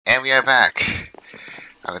And we are back.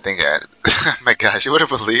 I think that, oh my gosh, you wouldn't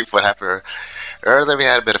believe what happened earlier. We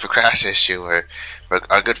had a bit of a crash issue where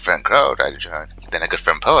our good friend Crow tried to join, then a good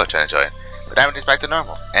friend Poe tried to join, but now everything's back to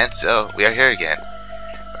normal. And so we are here again.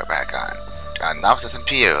 We're back on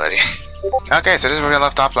NovisSMP already. Okay, so this is where we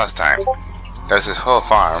left off last time. There's this whole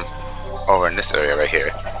farm over in this area right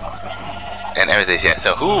here, and everything's yeah.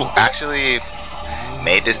 So who actually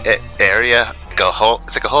made this area go whole?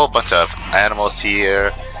 It's like a whole bunch of animals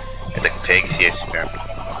here. It's like pigs here,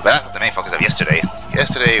 but that's not the main focus of yesterday.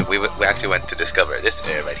 Yesterday we actually went to discover this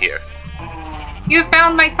area right here. You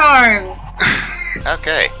found my farms!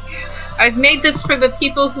 Okay. I've made this for the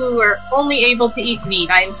people who are only able to eat meat.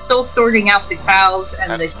 I am still sorting out the cows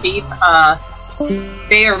and the sheep.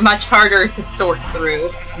 They are much harder to sort through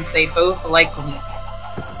since they both like meat.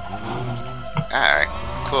 Alright,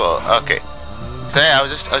 cool. Okay. So yeah, I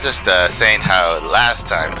was just saying how last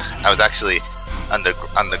time I was actually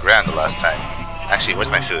underground the last time. Actually,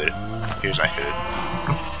 where's my food? Here's my food.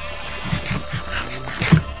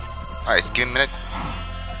 Alright, give me a minute.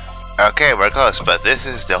 Okay, we're close, but this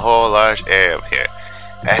is the whole large area over here.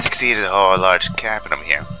 As you can see, there's a whole large cabin over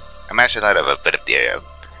here. I managed to light up a bit of the area.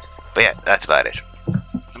 But yeah, that's about it.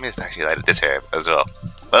 Let me just actually light up this area as well.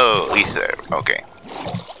 Oh, ether. Okay.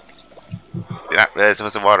 Did not realize there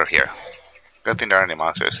was the water here. Good thing there aren't any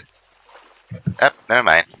monsters. Yep, never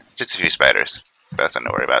mind. Just a few spiders. That's nothing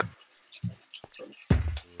to worry about.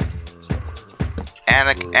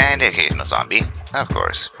 And the occasional zombie, of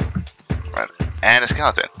course. And a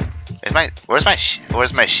skeleton. Where's my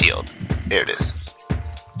shield? Here it is.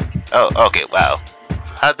 Oh, okay, wow.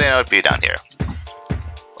 How'd they know it'd be down here?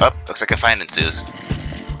 Oh, looks like a find ensues.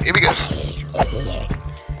 Here we go.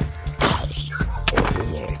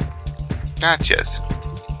 Gotchas.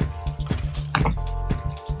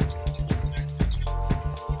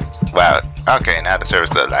 Wow. Okay, now the server's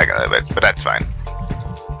still lagging a little bit, but that's fine.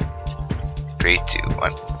 3, 2,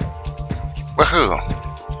 1. Woohoo!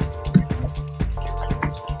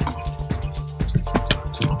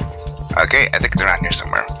 Okay, I think it's around here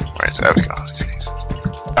somewhere. Where is it?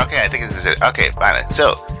 Oh, okay, I think this is it. Okay, fine.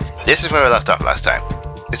 So, this is where we left off last time.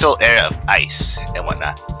 This whole area of ice and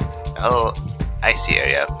whatnot. The whole icy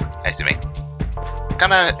area. Nice to me.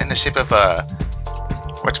 Kinda in the shape of,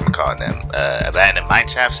 whatchamacallit them? Abandoned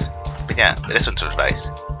mineshafts. But yeah, this one's with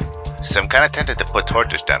ice. So I'm kinda tempted to put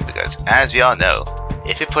torches down because, as we all know,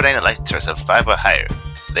 if you put any light source of 5 or higher,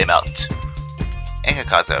 they melt. And can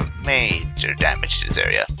cause a major damage to this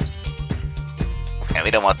area. And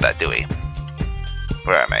we don't want that, do we?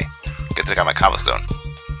 Where am I? Good thing I got my cobblestone.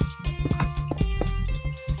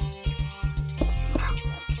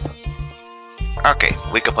 Okay,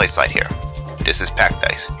 we can place light here. This is packed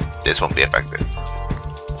ice. This won't be affected.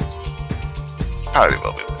 Probably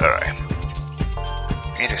will be. Alright.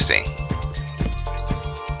 Interesting.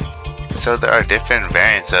 So there are different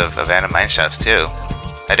variants of abandoned mineshafts too.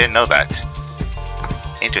 I didn't know that.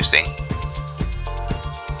 Interesting.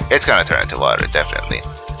 It's gonna turn into water, definitely.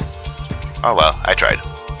 Oh well, I tried.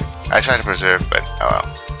 I tried to preserve, but oh well.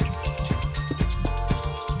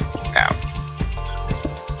 Ow.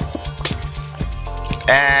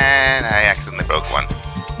 And I accidentally broke one.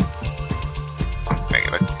 Make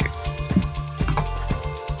it look.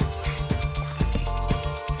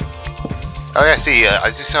 Oh yeah, see, I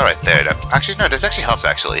just saw right there. Actually, no, this actually helps,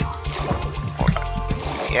 actually. Hold on.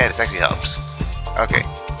 Yeah, this actually helps. Okay.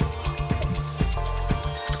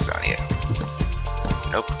 What's on here?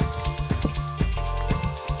 Nope.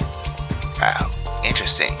 Wow,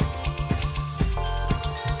 interesting.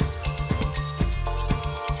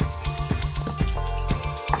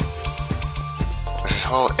 This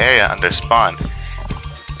whole area under spawn,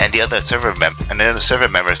 and the other server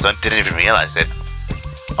members didn't even realize it,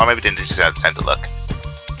 or maybe didn't just have time to look.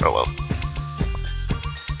 Oh well.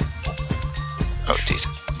 Oh jeez.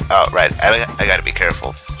 Oh right, I gotta be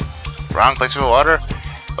careful. Wrong place for water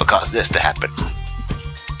will cause this to happen.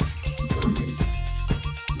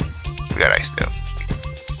 We got ice though.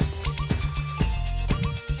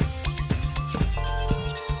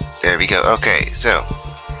 There we go. Okay, so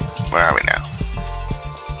where are we now?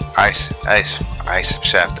 Ice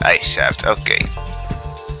shaft. Okay.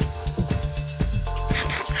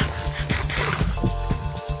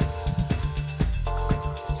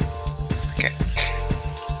 Okay.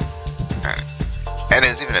 Alright. And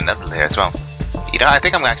there's even another layer as well. You know, I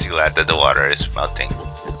think I'm actually glad that the water is melting.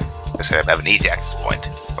 Just so I have an easy access point.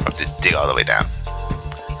 I don't have to dig all the way down,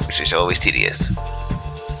 which is always tedious.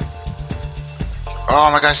 Oh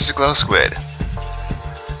my gosh, it's a glow squid.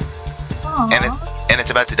 Aww. And it's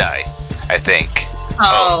about to die, I think.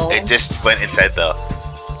 Oh. It just went inside the...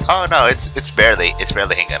 Oh no, it's barely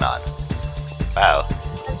hanging on. Wow,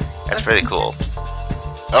 that's pretty cool.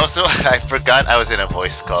 Also, I forgot I was in a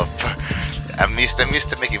voice call. I'm used to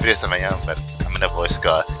making videos on my own, but I'm in a voice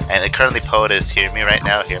call, and currently POTUS hear me right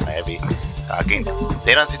now. Hear my heavy talking.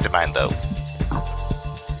 They don't seem to mind though.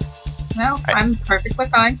 No, I'm perfectly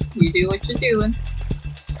fine. You do what you're doing.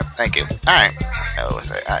 Thank you. Alright. Oh,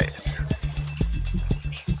 was I? Ah, yes.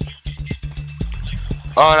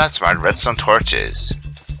 Oh, that's smart. Redstone torches.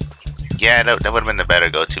 Yeah, that would have been the better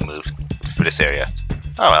go-to move for this area.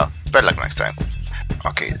 Oh well. Better luck next time.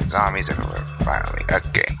 Okay, zombies everywhere. Finally.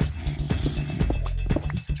 Okay.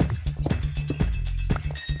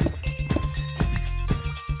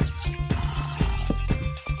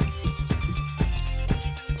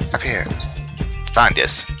 Up here. Found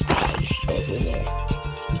this.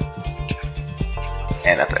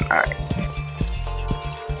 And nothing. Alright.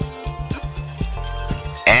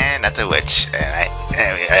 And that's a witch.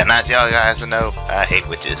 And as y'all guys know, I hate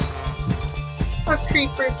witches. A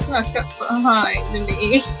creeper snuck up behind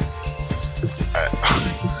me.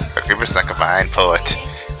 A creeper snuck up behind Poet. I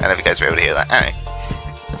don't know if you guys were able to hear that. Alright.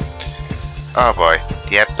 Oh boy.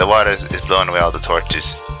 Yep, the water is blowing away all the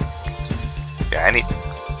torches. Yeah, I need...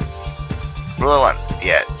 Rule 1.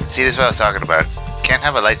 Yeah, see, this is what I was talking about. Can't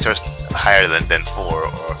have a light source higher than 4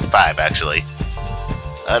 or 5 actually.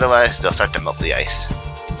 Otherwise, they'll start to melt the ice.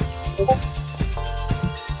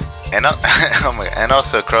 And oh my God. And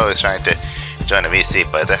also, Crow is trying to join a VC,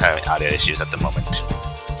 but they're having audio issues at the moment.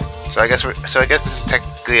 So I guess this is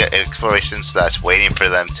technically an exploration / waiting for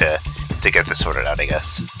them to get this sorted out. I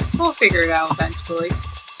guess we'll figure it out eventually.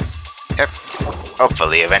 Yep.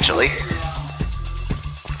 Hopefully, eventually.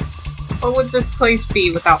 What would this place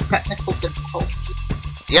be without technical difficulty?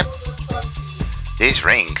 Yep. These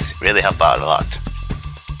rings really help out a lot.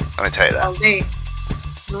 Let me tell you that. Oh,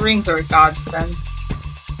 the rings are a godsend.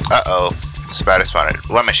 Uh-oh. Spider spawner.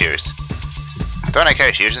 What are my shears? Don't I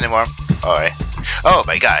carry shears anymore? Alright. Oh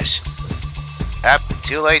my gosh. Up.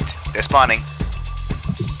 Too late. They're spawning.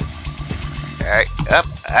 Alright. Up.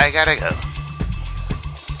 I gotta go.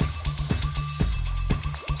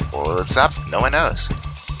 What's up? No one knows.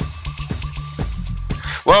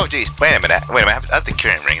 Whoa, jeez. Wait a minute. I have the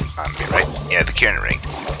curing ring on me, right? Yeah, the curing ring.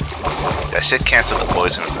 That should cancel the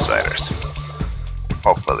poison from the spiders.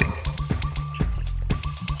 Hopefully.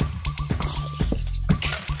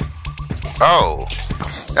 Oh,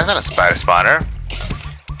 that's not a spider spawner.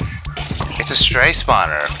 It's a stray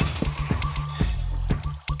spawner.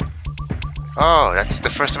 Oh, that's the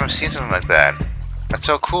first time I've seen something like that. That's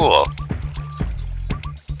so cool.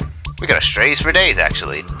 We got strays for days,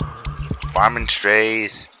 actually. Farming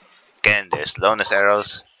strays. Getting their slowness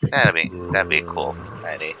arrows. That'd be cool.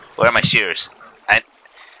 Where are my shears?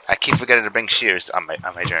 I keep forgetting to bring shears on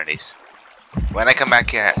my journeys. When I come back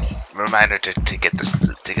here, reminder to get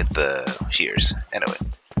the shears. Anyway.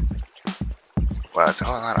 Wow, it's a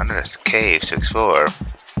whole lot under this cave to explore.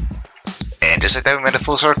 And just like that, we made a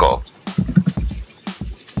full circle.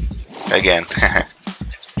 Again.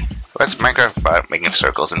 What's Minecraft about making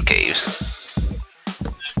circles in caves?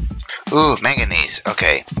 Ooh, manganese.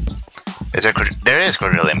 Okay. There is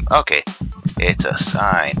cordylium. Okay. It's a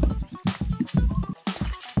sign.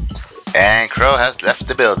 And Crow has left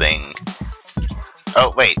the building.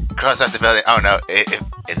 Oh wait, Crow's left the building. Oh no,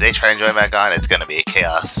 if they try and join back on, it's gonna be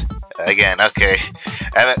chaos. Again, okay.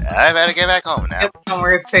 I better get back home now. It's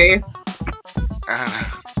somewhere safe.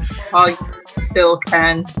 While you still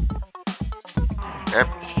can. Yep,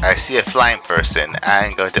 I see a flying person.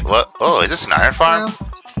 I'm going to... What? Oh, is this an iron farm?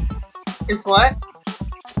 Is what?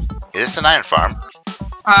 Is this an iron farm?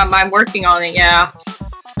 I'm working on it, yeah.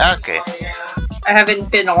 Okay. I haven't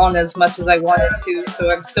been on as much as I wanted to, so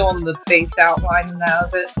I'm still in the base outline now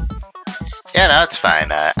of it. Yeah, no, it's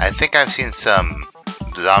fine. I think I've seen some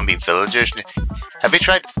zombie villagers. Have you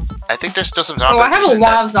tried... I think there's still some zombie villagers. Oh, I have a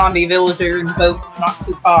lot of zombie villagers boats not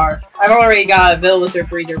too far. I've already got a villager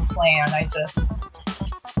breeder plan.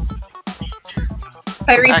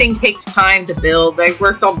 Everything takes time to build. I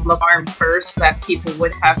worked on the farm first so that people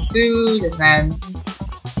would have food, and then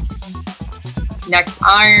next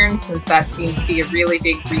iron, since that seems to be a really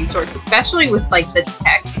big resource, especially with like the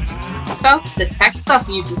tech stuff. The tech stuff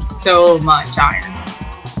uses so much iron.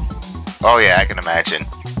 Oh yeah, I can imagine.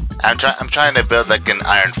 I'm trying to build like an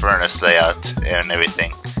iron furnace layout and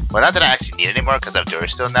everything. Well, not that I actually need it anymore because I have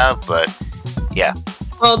Durasteel now, but yeah.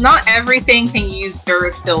 Well, not everything can use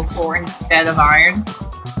Durasteel for instead of iron.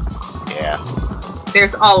 Yeah.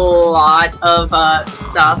 There's a lot of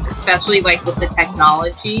stuff, especially like with the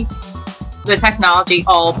technology. The technology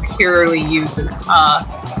all purely uses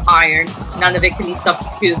iron. none of it can be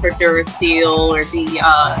substituted for Durasteel or the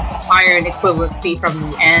iron equivalency from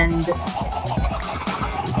the end.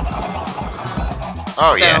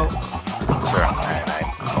 Oh, So, yeah. Sure,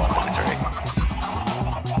 it's alright.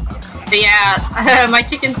 but yeah, my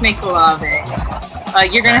chickens make a lot of eggs.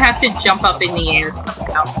 You're gonna have to jump up in the air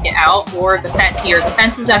somehow to get out, or the fence here. The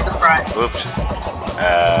fence is at the front. Oops.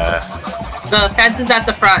 The fence is at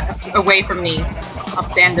the front, away from me.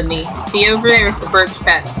 Stand to me. See over there? It's the birch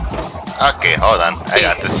fence. Okay, hold on. I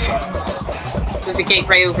got this. There's a gate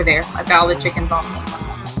right over there. I've got all the chickens on.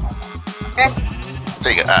 Okay.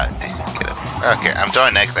 There you go. Just get up. Okay, I'm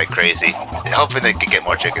joining next like crazy. Hoping they can get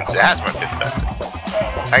more chickens. It has worked faster.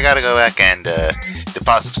 I gotta go back and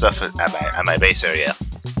deposit some stuff at my base area.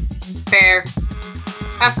 Fair.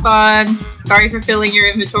 Have fun. Sorry for filling your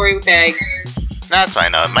inventory with eggs. That's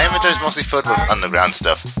fine. No, my inventory is mostly filled with underground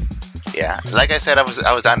stuff. Yeah, like I said, I was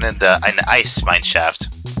down in the ice mine shaft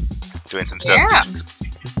doing some stuff. Yeah.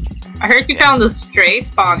 I heard you found a stray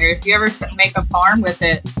spawner. If you ever make a farm with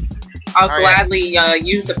it, I'll gladly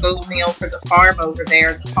use the bone meal for the farm over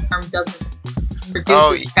there. The farm doesn't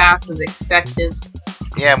produce as fast as expected.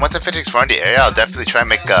 Yeah, once I finish exploring the area, I'll definitely try and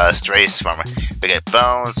make a stray farmer. We get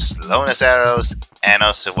bones, slowness arrows, and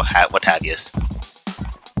also what have yous.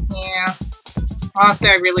 Yeah. Honestly,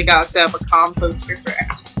 I really gotta set up a composter for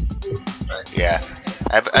extra food. Yeah.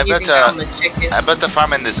 I bet the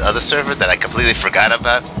farm in this other server that I completely forgot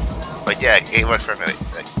about. But yeah, it works perfectly.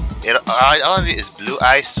 All I need is blue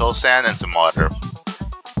ice, soul sand, and some water.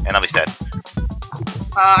 And I'll be set.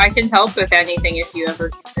 I can help with anything if you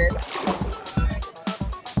ever need it.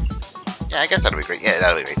 Yeah, I guess that'll be great. Yeah,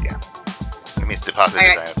 that'll be great, yeah. Let me deposit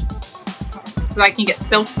this I have. So I can get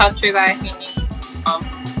silk touch or that if you need.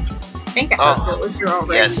 I think I thought it was your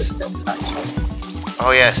already with silk touch.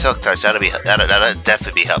 Oh yeah, silk touch. That'll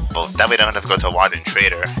definitely be helpful. That way I don't have to go to a wandering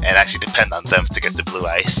trader and actually depend on them to get the blue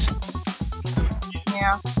ice.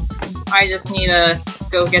 Yeah. I just need to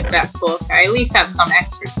go get that book. I at least have some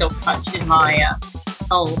extra silk touch in my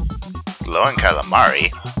home. Glowing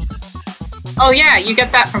calamari? Oh yeah, you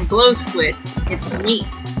get that from Glow Squid. It's neat.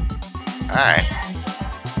 Alright.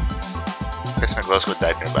 Guess my Glow Squid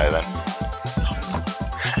died nearby then.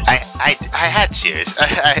 I had shears.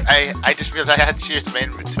 I just realized I had shears in my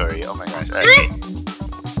inventory. Oh my gosh. Okay.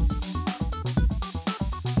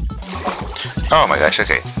 Oh my gosh,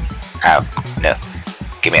 okay. Ow. No.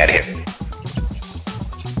 Get me out of here.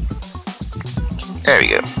 There we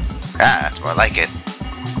go. Ah, that's more like it.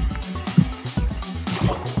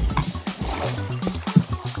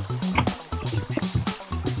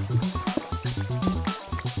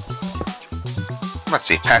 Let's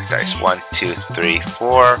see, pack dice. 1, 2, 3,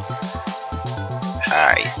 4.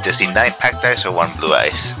 Does he 9 pack dice or 1 blue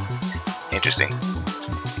ice? Interesting.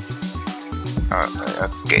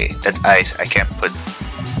 Okay, that's ice. I can't put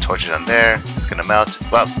torches on there. It's gonna melt.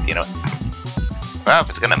 Well, you know. Well, if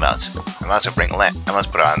it's gonna melt, I must have bring lamp. I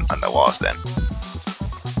must put it on the walls then.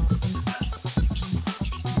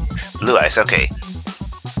 Blue ice. Okay.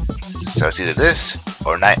 So it's either this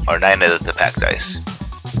or 9 of the pack dice.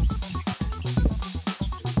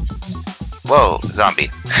 Whoa, zombie.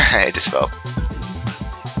 It just fell.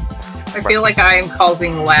 I feel like I am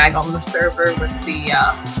causing lag on the server with the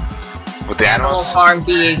animal farm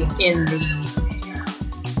being in the...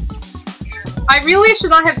 I really should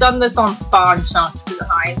not have done this on spawn chunks in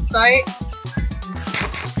hindsight.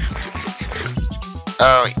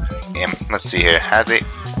 Oh, yeah, let's see here. How they...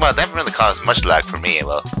 Well, that didn't really cause much lag for me.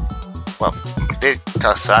 Well, it did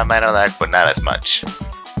cause some amount of lag, but not as much.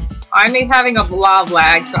 I'm having a lot of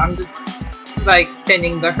lag, so I'm just like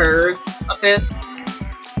thinning the herds a bit.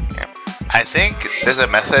 Yeah. I think there's a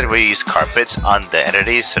method where you use carpets on the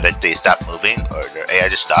entities so that they stop moving or their AI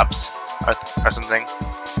just stops or something.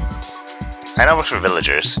 I know it works for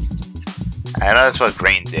villagers. I know that's what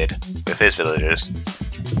Grain did with his villagers.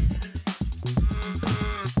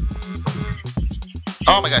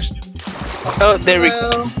 Oh my gosh! Oh, there we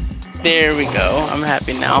go. There we go. I'm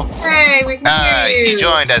happy now. Hey, we can hear you. You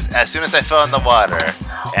joined as soon as I fell in the water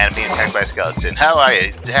and being attacked by a skeleton. How are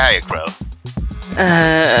you? How are you, Crow?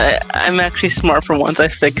 I'm actually smart for once. I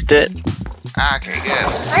fixed it. Okay, good.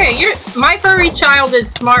 Hey, my furry child is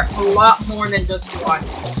smart a lot more than just once.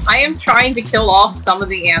 I am trying to kill off some of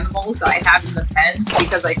the animals I have in the pens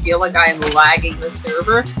because I feel like I am lagging the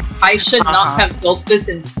server. I should not have built this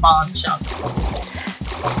in spawn chunks.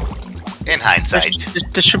 In hindsight.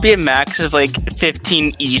 There should be a max of like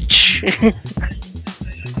 15 each.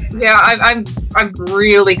 Yeah, I'm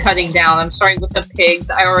really cutting down. I'm starting with the pigs.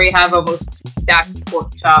 I already have almost stacked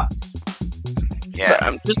pork chops. Yeah. But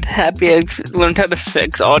I'm just happy I learned how to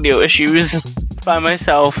fix audio issues. by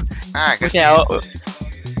myself. Ah, good without. for you.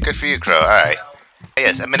 Good for you, Crow. Alright.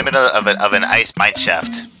 Yes, I'm in the middle of an ice mine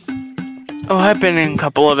shaft. Oh, I've been in a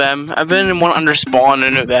couple of them. I've been in one under spawn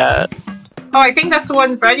into that. Oh, I think that's the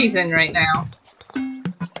one Freddy's in right now.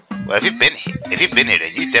 Well, if you've been here,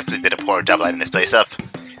 then you definitely did a poor job lighting this place up.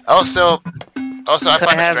 Also, I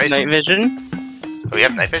found a have stray. night vision. Oh, you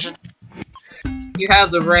have night vision? You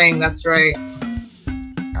have the ring, that's right.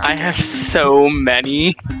 I have so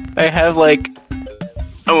many. I have like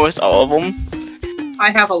almost all of them. I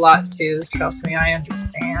have a lot too, trust me, I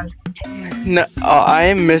understand. No, I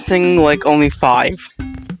am missing like only 5.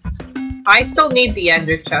 I still need the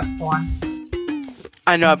ender chest one.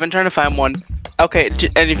 I know, I've been trying to find one. Okay,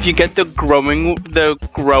 and if you get the growing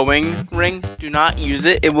ring, do not use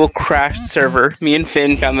it. It will crash the server. Me and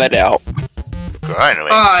Finn found that out. Growing ring.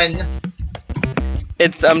 Fun.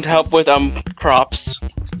 It's to help with crops.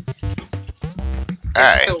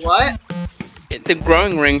 Alright. So what? The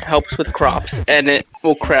growing ring helps with crops, and it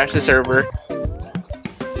will crash the server.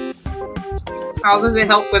 How does it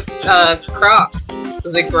help with crops?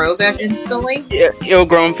 Does it grow them instantly? Yeah, it'll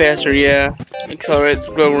grow them faster. Yeah, accelerate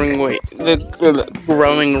the growing rate. The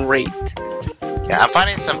growing rate. Yeah, I'm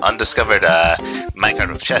finding some undiscovered minecart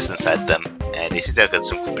with chests inside them, and they seem to have got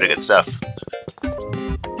some pretty good stuff.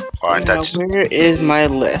 Or untouched. Now, where is my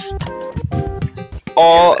list?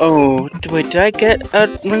 Oh, wait, did I get a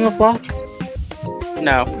ring of luck?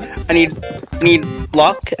 No. I need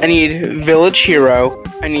luck, I need village hero,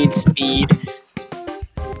 I need speed,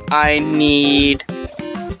 I need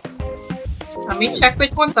Let me check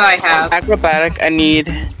which ones I have. acrobatic, I need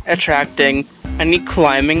attracting, I need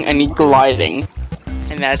climbing, I need gliding.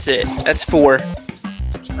 And that's it. That's 4.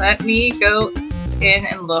 Let me go in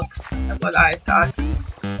and look at what I've got.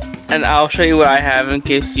 And I'll show you what I have in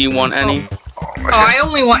case you want any. Oh, I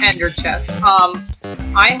only want ender chest.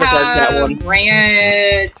 I that have one.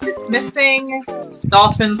 Red Dismissing,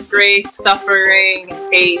 Dolphin's Grace, Suffering,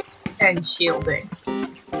 Ace, and Shielding.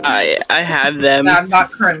 I have them. That I'm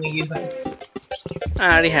not currently using.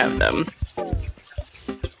 I already have them.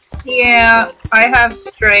 Yeah, I have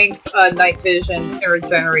Strength, Night Vision, and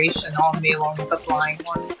Regeneration on me along with the Flying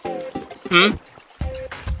one.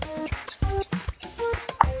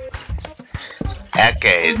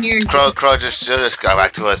 Okay, Crow just got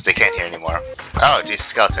back to us. They can't hear anymore. Oh, geez,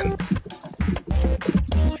 skeleton.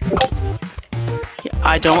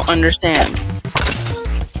 I don't understand.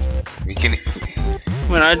 You can.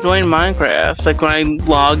 When I join Minecraft, like when I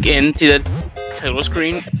log in, see the title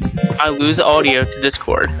screen, I lose audio to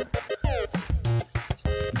Discord.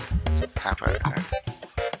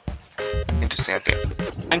 Interesting. Okay.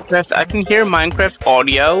 Minecraft, I can hear Minecraft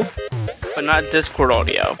audio, but not Discord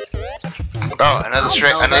audio. Oh, another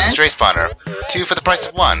stray spawner. 2 for the price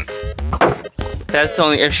of 1. That's the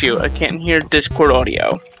only issue. I can't hear Discord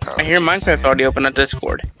audio. Oh, I hear Minecraft audio, but not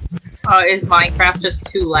Discord. Is Minecraft just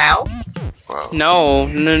too loud? Whoa.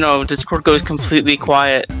 No. Discord goes completely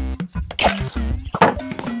quiet.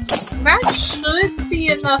 That should be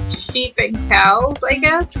enough sheep and cows, I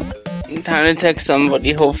guess. Time to text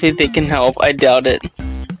somebody. Hopefully they can help. I doubt it.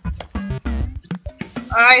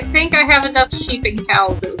 I think I have enough sheep and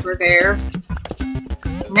cows over there.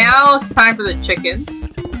 Now it's time for the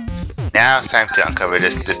chickens. Now it's time to uncover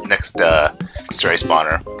this next stray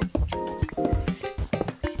spawner.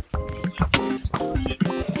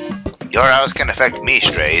 Your house can affect me,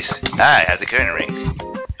 strays. I have the current ring.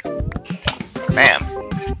 Bam.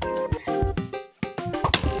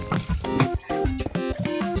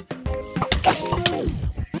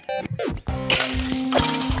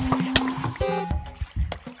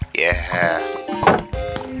 Yeah.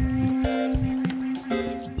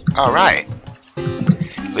 Alright.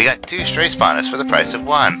 We got 2 stray spawners for the price of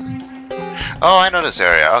 1. Oh, I know this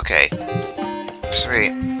area. Okay.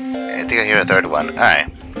 Sweet. I think I hear a 3rd one.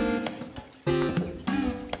 Alright.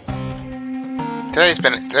 Today's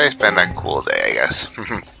been a cool day, I guess.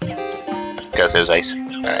 Because there's ice.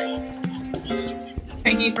 Alright.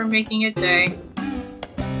 Thank you for making it day.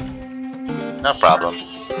 No problem.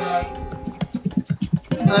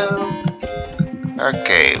 Hello.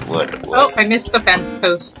 Okay, wood. Oh, I missed the fence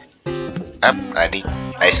post.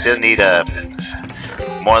 I still need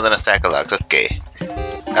more than a stack of logs. Okay.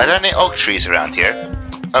 Are there any oak trees around here?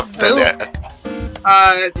 Oh, they're there.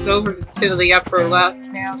 It's over to the upper left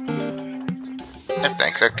now. Yeah,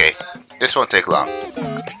 thanks. Okay. This won't take long.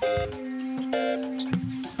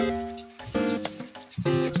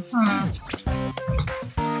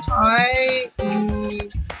 I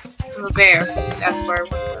need... Oh, there. That's where I want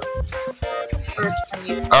to go. First, I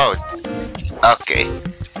need... Oh. Okay.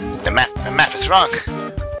 The map is wrong.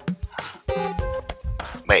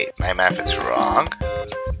 Wait, my math is wrong.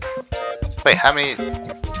 Wait, how many?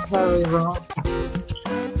 Very wrong.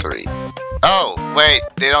 3. Oh, wait,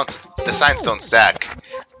 they don't. The signs don't stack.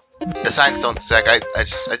 The signs don't stack. I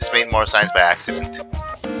just made more signs by accident.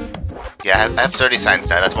 Yeah, I have 30 signs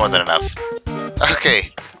now. That's more than enough.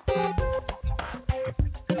 Okay.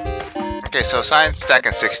 Okay, so signs stack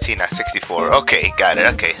in 16, not 64. Okay, got it.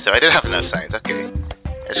 Okay, so I did have enough signs. Okay.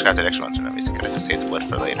 I just got the extra ones for no reason. Could have just saved the wood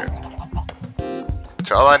for later.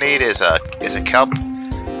 So all I need is a kelp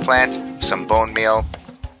plant, some bone meal,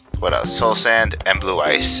 what else? Soul sand and blue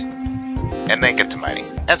ice. And then get to mining.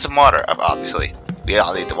 And some water, obviously. We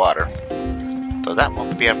all need the water. So that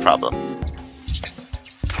won't be a problem.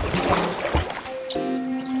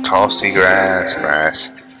 Tall seagrass,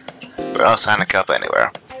 grass. But I don't sign a kelp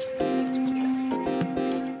anywhere.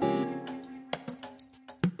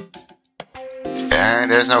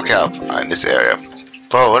 And there's no kelp in this area.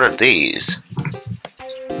 But what are these?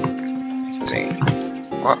 Let's see.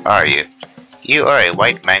 What are you? You are a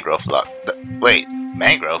white mangrove log. Wait,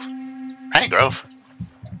 mangrove? Mangrove?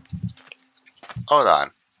 Hold on.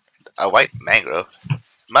 A white mangrove?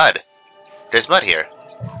 Mud. There's mud here.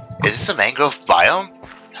 Is this a mangrove biome?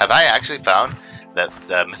 Have I actually found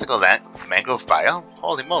the mythical mangrove biome?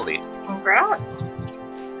 Holy moly. Congrats.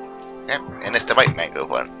 Yep, and it's the white mangrove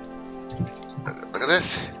one. Look at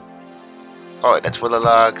this. Oh, that's willow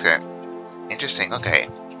logs. Interesting, okay.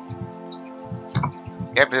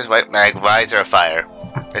 Yep, there's white mangrove. Why is there a fire?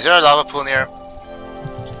 Is there a lava pool near?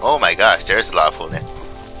 Oh my gosh, there is a lava pool near.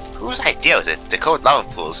 Whose idea was it to code lava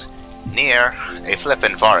pools near a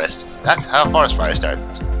flippin' forest? That's how forest fire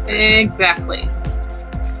starts. Exactly.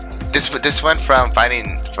 This went from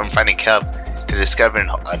finding kelp to discovering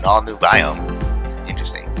an all new biome.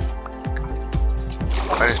 Interesting.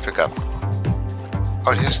 What did I just pick up?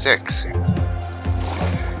 Oh, these are sticks.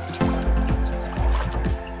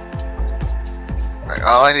 Right,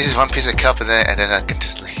 all I need is one piece of kelp and then I can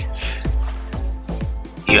just leave.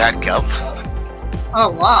 You had kelp? A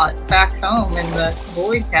lot back home in the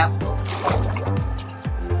Void Castle.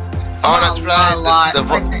 Oh, that's right. A lot. The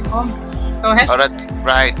Go ahead. Oh, that's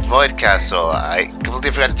right. Void Castle. I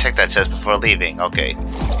completely forgot to check that chest before leaving. Okay.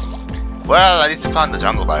 Well, at least I found the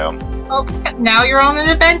jungle biome. Okay, now you're on an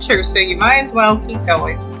adventure, so you might as well keep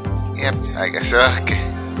going. Yep, I guess so. Okay.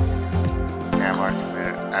 Yeah, more.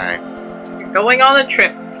 Alright. You're going on a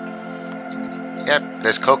trip. Yep,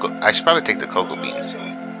 there's cocoa. I should probably take the cocoa beans.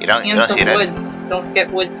 You don't see that? Wood. Don't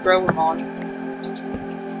get wood thrown on.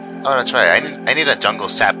 Oh, that's right. I need a jungle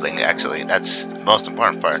sapling, actually. That's the most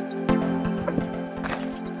important part.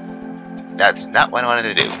 That's not what I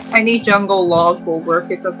wanted to do. Any jungle log will work.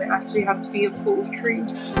 It doesn't actually have to be a full tree.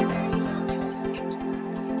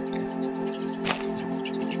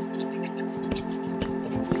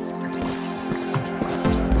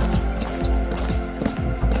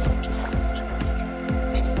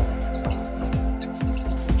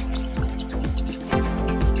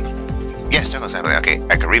 Yes, jungle sapling. Okay,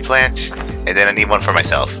 I can replant, and then I need one for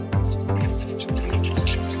myself.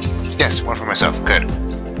 Yes, one for myself. Good.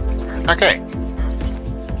 Okay.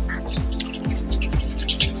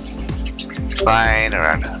 Flying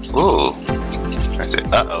around. Ooh. That's it.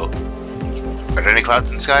 Uh-oh. Are there any clouds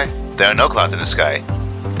in the sky? There are no clouds in the sky.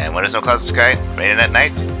 And when there's no clouds in the sky, raining at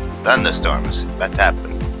night, thunderstorms. That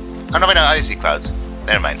happen. Oh no, wait, no, I see clouds.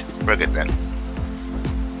 Never mind. We're good then.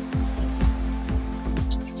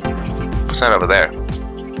 What's that over there?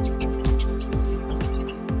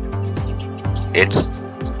 It's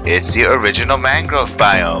the original mangrove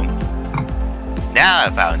biome. Now I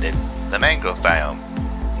found it. The mangrove biome.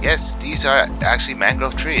 Yes, these are actually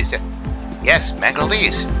mangrove trees. Yes, mangrove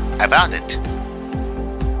leaves. I found it.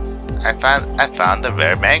 I found the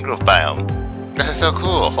rare mangrove biome. That's so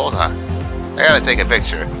cool. Hold on. I gotta take a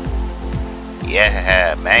picture.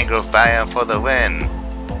 Yeah, mangrove biome for the win.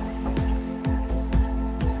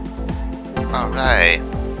 Alright.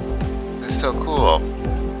 This is so cool.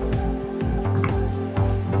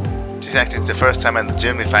 It's the first time I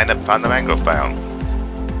legitimately found the mangrove biome.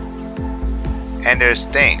 And there's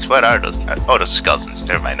things. What are those? Oh, those are skeletons.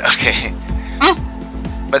 Never mind. Okay.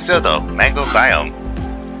 But still though, mangrove biome.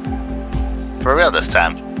 For real this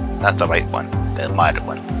time. Not the white one. The modded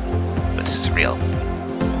one. But this is real.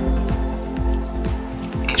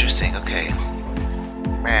 Interesting. Okay.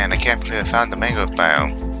 Man, I can't believe I found the mangrove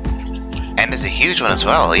biome. And it's a huge one as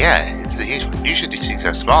well. Yeah, it's a huge one. Usually these things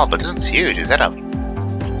are small, but this one's huge. Is that a...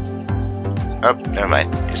 Oh, never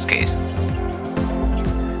mind. Just case.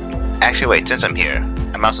 Actually, wait. Since I'm here,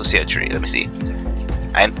 I also see a tree. Let me see.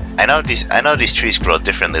 I know these trees grow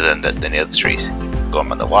differently than the other trees. Go on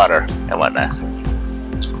the water and whatnot.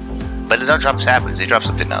 but they don't drop saplings. They drop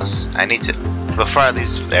something else. I need to. Before I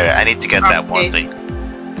leave there, I need to get that one thing.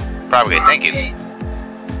 Propagate. Thank you.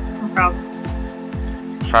 No problem.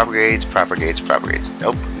 Propagates.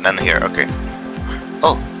 Nope, none here. Okay.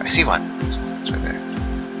 Oh, I see one. It's right there.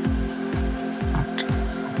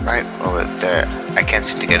 Right over there. I can't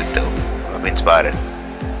seem to get it though. I've been spotted.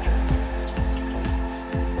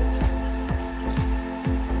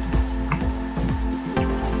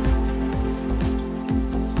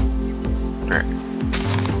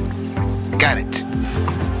 Got it.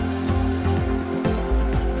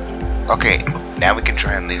 Okay, now we can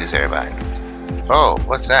try and leave this area behind. Oh,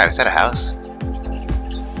 what's that? Is that a house?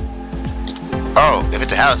 Oh, if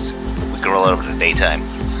it's a house, we can roll it over to the daytime.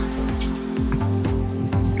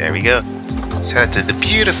 There we go. Set it to the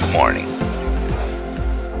beautiful morning.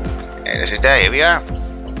 And it's a day. Here we are.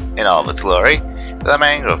 In all of its glory. The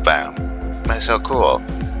mangrove biome. That's so cool.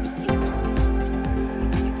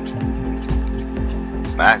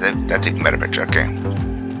 That's even better picture, okay.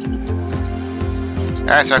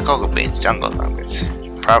 Alright, so cocoa beans, jungle nuggets,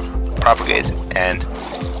 propagates, and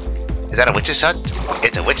is that a witch's hut?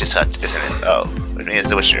 It's a witch's hut, isn't it? Oh, it means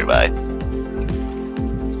the witch nearby.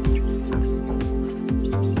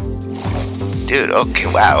 Dude, okay,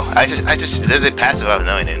 wow. I just literally passive without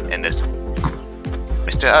knowing in this.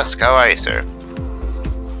 Mr. Husk, how are you, sir?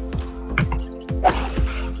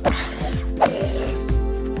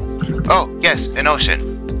 Oh, yes, an ocean.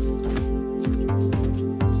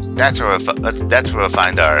 That's where we'll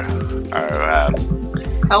find our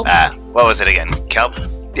Kelp? what was it again? Kelp?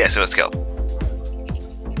 Yes, it was kelp.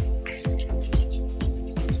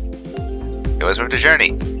 It was worth the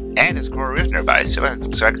journey, and there's coral reef nearby, so I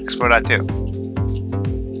can explore that too.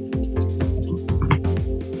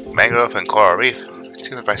 Mangrove and coral reef.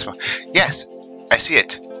 Yes, I see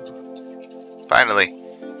it. Finally,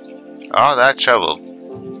 all that trouble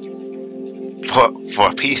for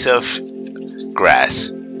a piece of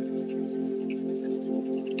grass.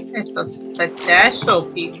 It's a special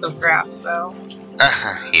piece of grass, though.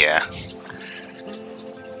 Yeah.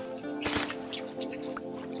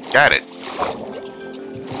 Got it.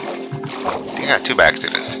 I got 2 by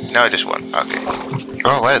accident. No, just 1. Okay.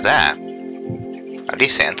 Oh, what is that? Are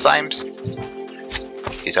these sand slimes?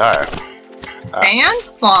 These are. Sand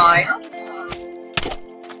slime?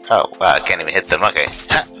 Oh, wow, I can't even hit them. Okay.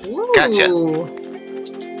 Ha! Ooh. Gotcha.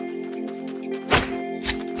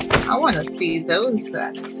 I want to see those.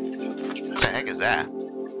 What the heck is that?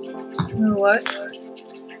 What?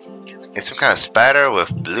 It's some kind of spider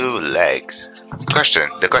with blue legs. Question.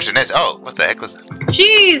 The question is, oh, what the heck was that?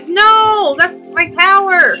 Jeez, no! That's my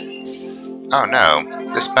tower! Oh no,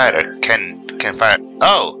 the spider can fire.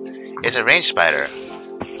 Oh, it's a range spider.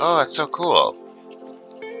 Oh, that's so cool.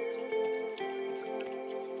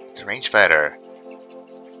 It's a range spider.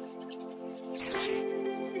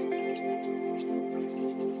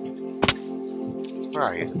 Where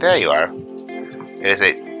are you? There you are. It is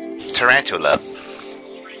a tarantula.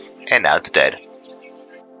 And now it's dead.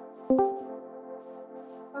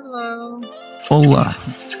 Hello. Hola.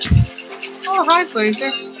 Oh, hi,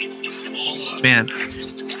 Blazer. Man,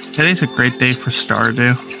 today's a great day for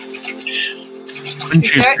Stardew.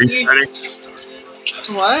 Wouldn't you agree, Freddy?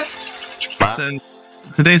 What? So,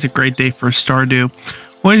 today's a great day for Stardew.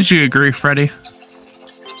 Wouldn't you agree, Freddy?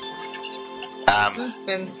 Who's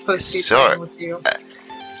been supposed to be sure. playing with you?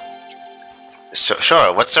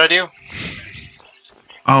 Sure, what's Stardew?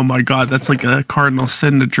 Oh my god, that's like a cardinal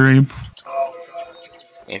sin to dream.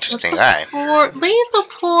 Interesting, alright. Leave the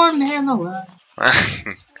poor man alone.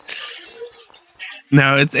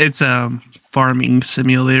 No, it's a farming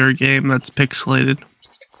simulator game that's pixelated.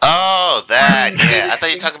 Oh, that, yeah. I thought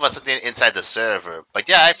you were talking about something inside the server. But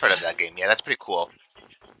yeah, I've heard of that game. Yeah, that's pretty cool.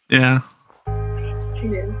 Yeah.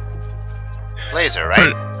 It is. Blazer,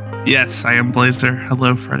 right? But, yes, I am Blazer.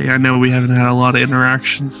 Hello, Freddy. I know we haven't had a lot of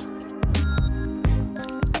interactions.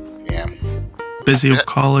 Yeah. Busy with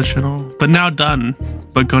college and all. But now done.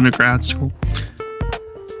 But going to grad school.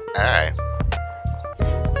 Alright.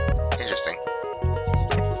 Interesting.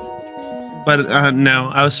 But no,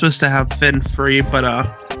 I was supposed to have Finn free, but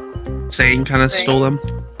Zane kind of stole them.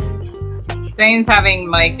 Zane's having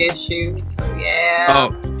mic issues, so yeah.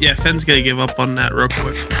 Oh, yeah, Finn's gonna give up on that real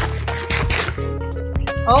quick.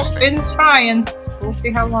 Oh, Finn's trying. We'll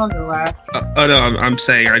see how long it lasts. Oh no, I'm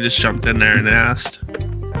saying I just jumped in there and asked.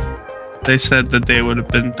 They said that they would have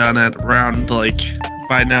been done at around like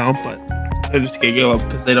by now, but they're just gonna give up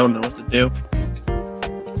because they don't know what to do.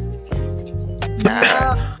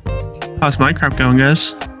 How's Minecraft going,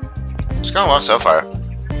 guys? It's going well so far.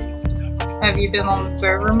 Have you been on the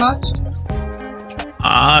server much?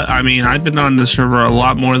 I mean, I've been on the server a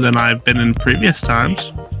lot more than I've been in previous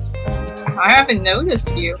times. I haven't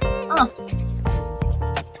noticed you. Huh.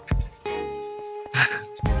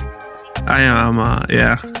 I am,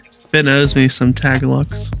 yeah. Ben owes me some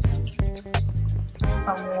taglocks.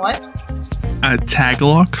 Some what?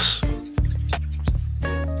 Taglocks?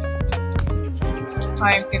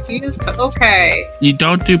 I'm confused, but okay. You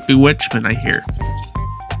don't do bewitchment, I hear.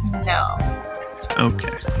 No. Okay.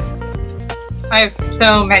 I have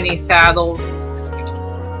so many saddles.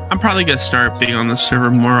 I'm probably gonna start being on the server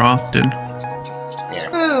more often. Yeah.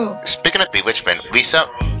 Ooh. Speaking of bewitchment, they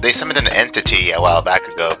summoned an entity a while back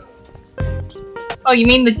ago. Oh, you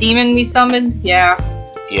mean the demon we summoned? Yeah.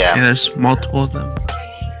 Yeah. Yeah, there's multiple of them.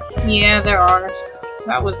 Yeah, there are.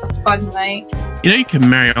 That was a fun night. You know you can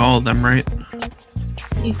marry all of them, right?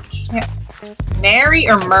 You can't... Marry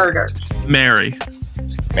or murder? Marry.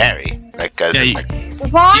 Mary. Like, guys, Yeah,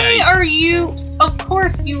 like, Why are you... Of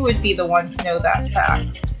course you would be the one to know that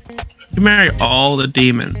fact. You can marry all the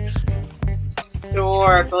demons.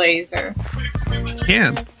 Sure, Blazer. You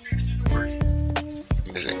can.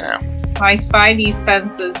 is it now? My spidey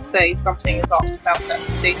senses say something is off about that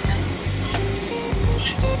statement.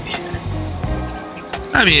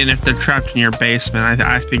 I mean, if they're trapped in your basement,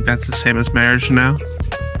 I think that's the same as marriage now.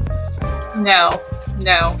 No,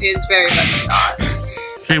 it is very much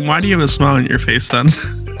not. Shane, why do you have a smile on your face then?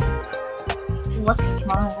 What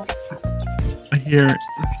smile? I hear it.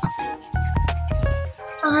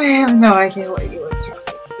 I have no idea what you were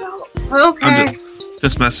talking about. Okay. I'm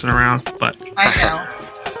just messing around, but I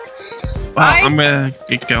know. well, I'm gonna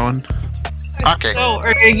get going. Okay. So,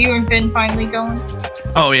 are you and Finn finally going?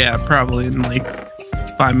 Oh yeah, probably in like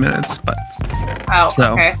 5 minutes, but Oh,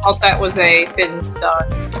 So. okay. I thought that was a Finn's done.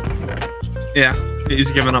 yeah,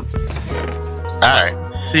 he's giving up. Alright.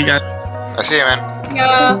 See you guys. I'll see you, man.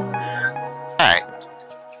 Yeah. Alright.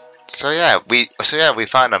 So yeah, we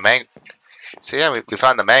found a we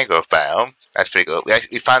found the mangrove biome. That's pretty good.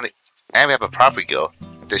 We finally, and we have a proper guild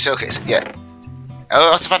to showcase it. Yeah. Oh,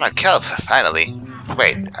 we also found our kelp finally.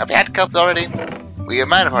 Wait, have we had kelp already? We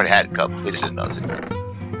might have already had kelp. We just didn't notice it.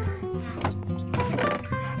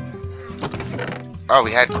 Oh,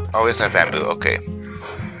 we also have bamboo. Okay.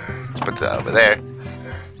 Let's put that over there.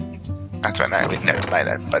 That's fine. We didn't have to buy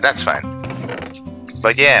that, but that's fine.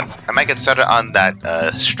 But yeah, I might get started on that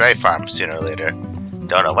stray farm sooner or later.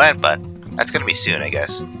 Don't know when, but that's gonna be soon, I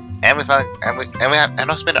guess. And we found, and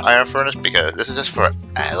also made an iron furnace because this is just for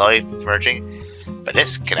alloy merging, but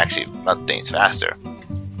this can actually melt things faster.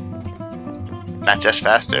 Not just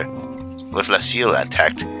faster, with less fuel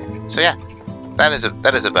intact. So yeah, that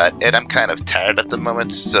is about it. I'm kind of tired at the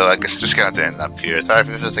moment, so I guess just gonna end up here. Sorry if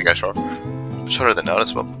it feels like a shorter than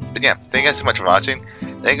noticeable. But yeah, thank you guys so much for watching.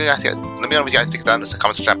 Thank you guys. Let me know what you guys think down in the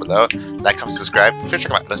comment section down below. Like, comment, subscribe. Feel free to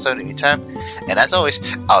check out my other stuff in the meantime. And as always,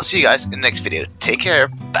 I'll see you guys in the next video. Take care.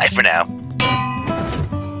 Bye for now.